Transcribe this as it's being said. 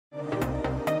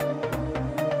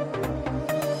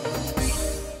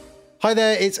Hi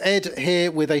there, it's Ed here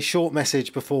with a short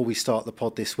message before we start the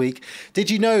pod this week.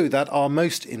 Did you know that our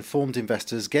most informed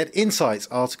investors get insights,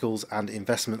 articles and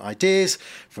investment ideas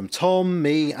from Tom,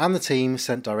 me and the team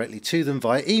sent directly to them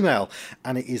via email,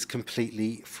 and it is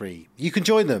completely free. You can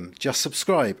join them. Just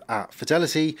subscribe at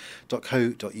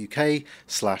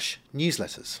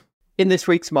fidelity.co.uk/newsletters. In this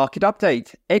week's market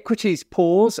update, equities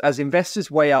pause as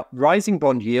investors weigh up rising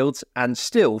bond yields and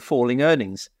still falling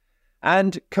earnings.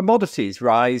 And commodities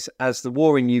rise as the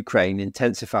war in Ukraine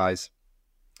intensifies.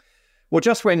 Well,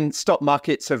 just when stock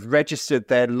markets have registered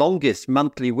their longest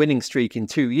monthly winning streak in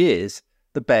 2 years,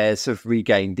 the bears have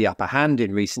regained the upper hand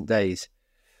in recent days.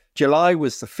 July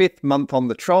was the fifth month on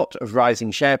the trot of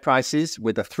rising share prices,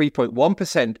 with a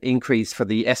 3.1% increase for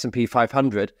the S&P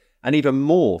 500 and even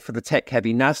more for the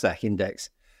tech-heavy Nasdaq index.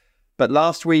 But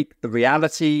last week, the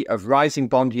reality of rising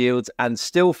bond yields and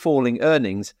still falling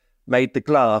earnings made the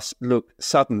glass look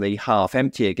suddenly half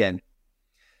empty again.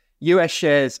 US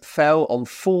shares fell on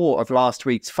 4 of last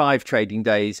week's 5 trading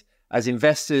days as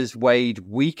investors weighed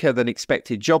weaker than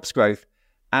expected jobs growth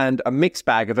and a mixed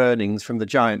bag of earnings from the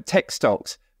giant tech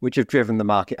stocks, which have driven the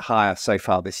market higher so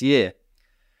far this year.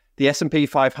 The S&P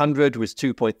 500 was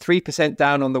 2.3%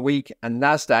 down on the week and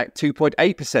Nasdaq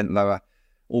 2.8% lower,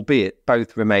 albeit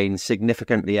both remain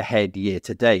significantly ahead year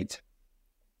to date.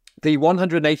 The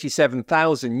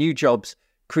 187,000 new jobs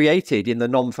created in the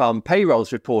non-farm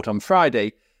payrolls report on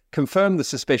Friday confirmed the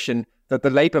suspicion that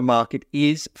the labour market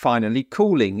is finally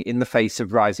cooling in the face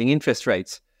of rising interest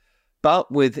rates.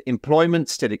 But with employment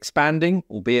still expanding,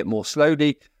 albeit more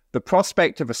slowly, the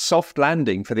prospect of a soft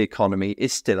landing for the economy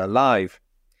is still alive.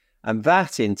 And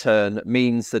that, in turn,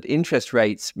 means that interest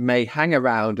rates may hang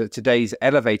around at today's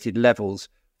elevated levels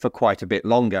for quite a bit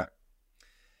longer.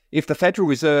 If the Federal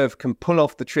Reserve can pull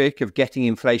off the trick of getting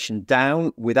inflation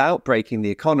down without breaking the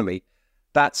economy,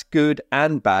 that's good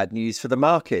and bad news for the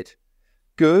market.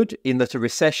 Good in that a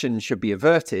recession should be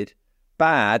averted,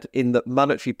 bad in that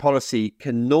monetary policy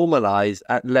can normalise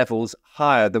at levels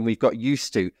higher than we've got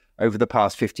used to over the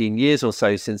past 15 years or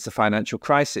so since the financial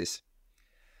crisis.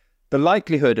 The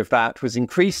likelihood of that was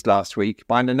increased last week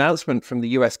by an announcement from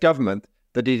the US government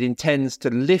that it intends to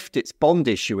lift its bond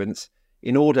issuance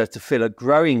in order to fill a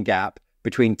growing gap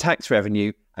between tax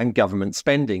revenue and government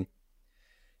spending.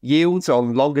 Yields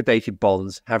on longer-dated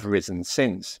bonds have risen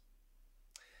since.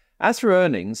 As for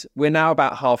earnings, we're now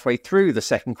about halfway through the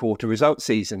second quarter results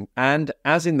season, and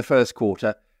as in the first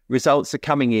quarter, results are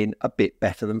coming in a bit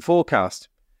better than forecast.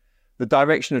 The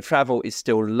direction of travel is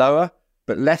still lower,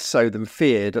 but less so than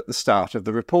feared at the start of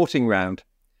the reporting round.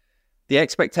 The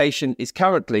expectation is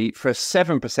currently for a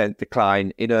 7%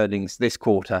 decline in earnings this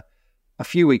quarter. A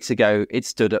few weeks ago, it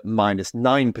stood at minus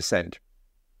 9%.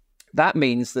 That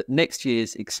means that next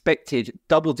year's expected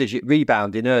double-digit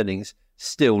rebound in earnings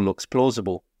still looks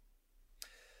plausible.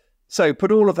 So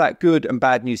put all of that good and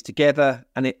bad news together,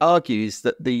 and it argues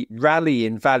that the rally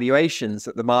in valuations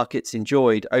that the markets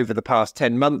enjoyed over the past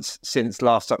 10 months since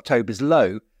last October's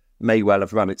low may well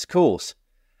have run its course.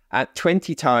 At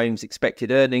 20 times expected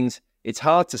earnings, it's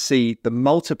hard to see the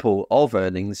multiple of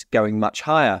earnings going much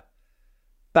higher.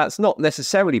 That's not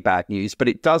necessarily bad news, but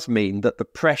it does mean that the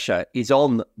pressure is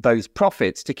on those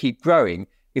profits to keep growing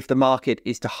if the market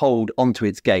is to hold onto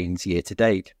its gains year to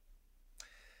date.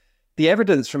 The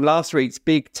evidence from last week's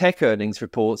big tech earnings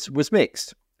reports was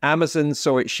mixed. Amazon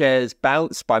saw its shares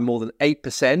bounce by more than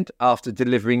 8% after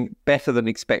delivering better than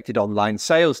expected online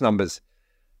sales numbers.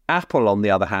 Apple, on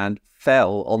the other hand,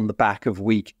 fell on the back of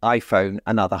weak iPhone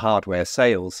and other hardware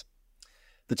sales.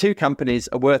 The two companies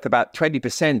are worth about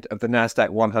 20% of the Nasdaq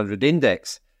 100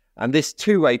 index, and this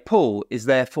two-way pull is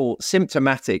therefore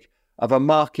symptomatic of a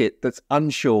market that's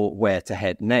unsure where to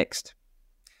head next.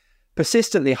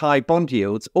 Persistently high bond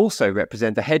yields also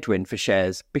represent a headwind for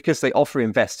shares because they offer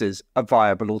investors a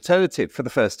viable alternative for the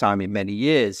first time in many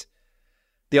years.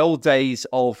 The old days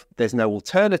of there's no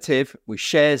alternative, with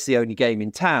shares the only game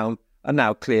in town, are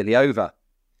now clearly over.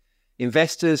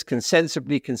 Investors can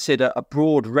sensibly consider a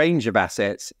broad range of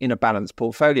assets in a balanced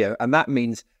portfolio, and that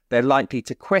means they're likely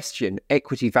to question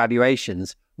equity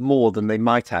valuations more than they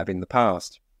might have in the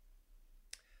past.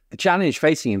 The challenge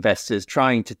facing investors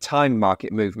trying to time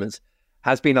market movements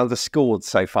has been underscored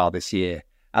so far this year.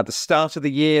 At the start of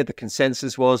the year, the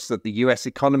consensus was that the US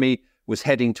economy was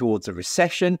heading towards a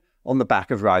recession on the back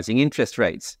of rising interest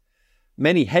rates.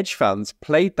 Many hedge funds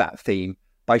played that theme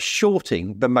by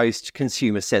shorting the most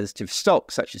consumer-sensitive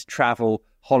stocks such as travel,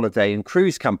 holiday and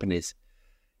cruise companies.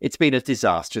 It's been a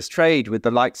disastrous trade, with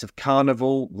the likes of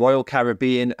Carnival, Royal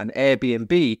Caribbean and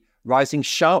Airbnb rising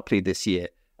sharply this year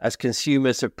as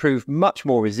consumers have proved much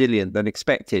more resilient than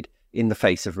expected in the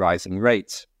face of rising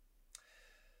rates.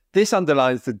 This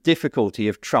underlines the difficulty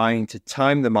of trying to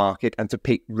time the market and to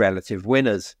pick relative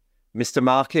winners. Mr.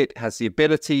 Market has the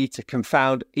ability to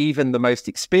confound even the most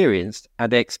experienced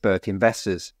and expert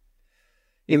investors.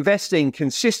 Investing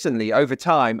consistently over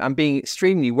time and being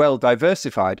extremely well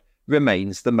diversified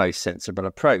remains the most sensible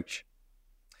approach.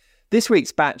 This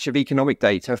week's batch of economic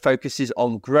data focuses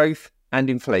on growth and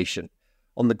inflation.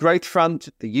 On the growth front,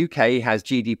 the UK has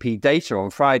GDP data on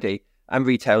Friday and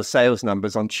retail sales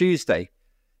numbers on Tuesday.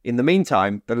 In the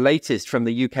meantime, the latest from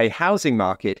the UK housing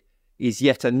market is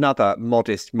yet another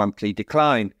modest monthly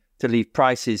decline to leave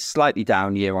prices slightly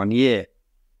down year on year.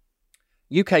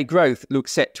 UK growth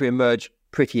looks set to emerge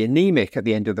pretty anemic at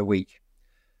the end of the week.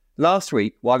 Last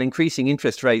week, while increasing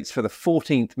interest rates for the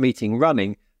 14th meeting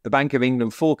running, the Bank of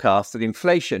England forecast that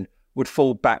inflation would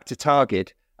fall back to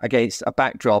target against a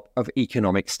backdrop of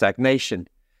economic stagnation.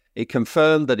 It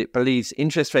confirmed that it believes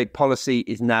interest rate policy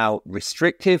is now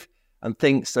restrictive and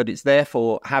thinks that it's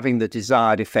therefore having the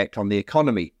desired effect on the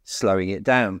economy, slowing it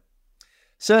down.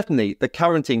 Certainly, the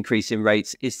current increase in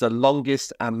rates is the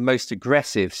longest and most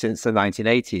aggressive since the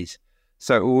 1980s,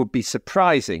 so it would be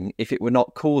surprising if it were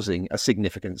not causing a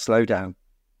significant slowdown.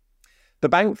 The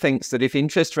bank thinks that if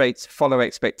interest rates follow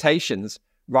expectations,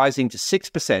 rising to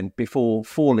 6% before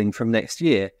falling from next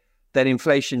year, then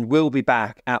inflation will be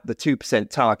back at the 2%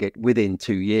 target within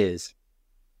 2 years.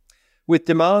 With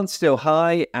demand still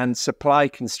high and supply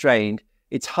constrained,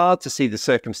 it's hard to see the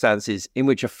circumstances in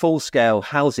which a full-scale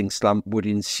housing slump would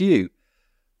ensue.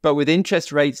 But with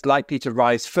interest rates likely to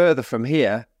rise further from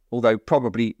here, although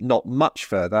probably not much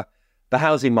further, the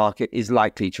housing market is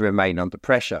likely to remain under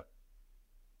pressure.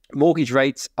 Mortgage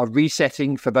rates are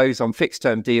resetting for those on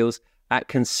fixed-term deals at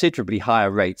considerably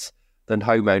higher rates than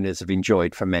homeowners have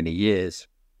enjoyed for many years.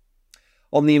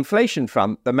 On the inflation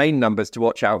front, the main numbers to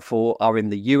watch out for are in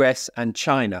the US and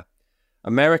China.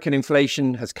 American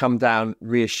inflation has come down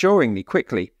reassuringly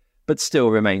quickly, but still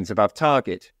remains above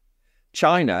target.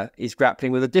 China is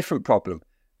grappling with a different problem.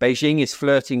 Beijing is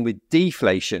flirting with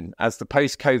deflation as the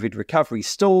post-COVID recovery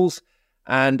stalls,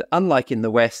 and unlike in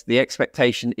the West, the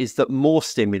expectation is that more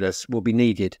stimulus will be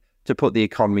needed to put the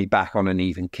economy back on an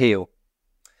even keel.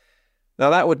 Now,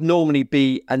 that would normally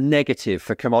be a negative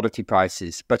for commodity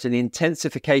prices, but an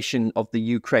intensification of the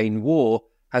Ukraine war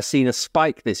has seen a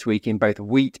spike this week in both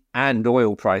wheat and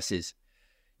oil prices.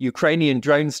 Ukrainian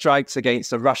drone strikes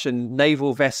against a Russian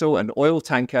naval vessel and oil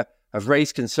tanker have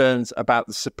raised concerns about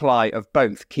the supply of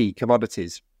both key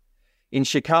commodities. In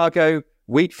Chicago,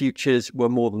 wheat futures were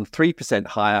more than 3%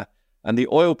 higher, and the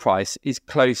oil price is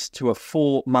close to a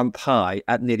 4-month high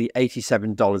at nearly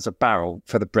 $87 a barrel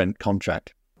for the Brent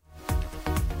contract.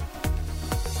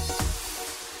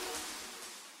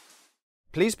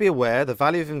 Please be aware the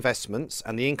value of investments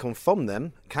and the income from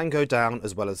them can go down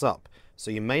as well as up, so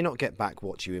you may not get back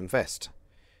what you invest.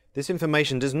 This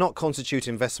information does not constitute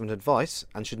investment advice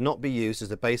and should not be used as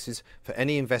the basis for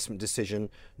any investment decision,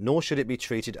 nor should it be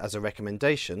treated as a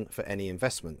recommendation for any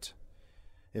investment.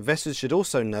 Investors should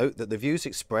also note that the views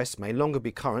expressed may longer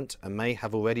be current and may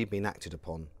have already been acted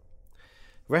upon.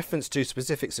 Reference to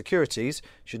specific securities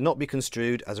should not be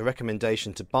construed as a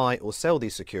recommendation to buy or sell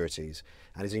these securities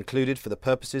and is included for the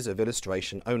purposes of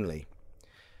illustration only.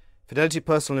 Fidelity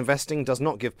Personal Investing does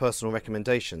not give personal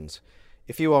recommendations.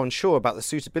 If you are unsure about the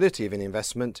suitability of an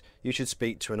investment, you should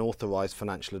speak to an authorised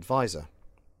financial advisor.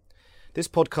 This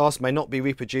podcast may not be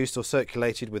reproduced or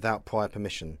circulated without prior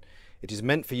permission. It is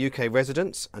meant for UK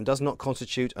residents and does not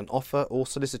constitute an offer or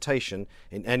solicitation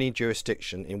in any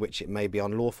jurisdiction in which it may be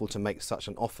unlawful to make such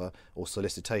an offer or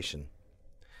solicitation.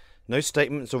 No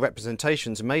statements or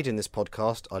representations made in this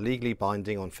podcast are legally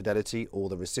binding on Fidelity or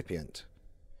the recipient.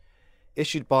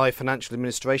 Issued by Financial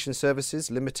Administration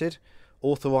Services Limited,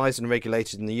 authorised and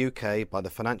regulated in the UK by the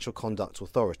Financial Conduct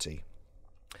Authority.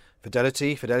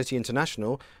 Fidelity, Fidelity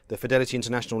International, the Fidelity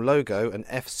International logo and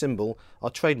F symbol are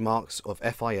trademarks of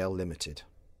FIL Limited.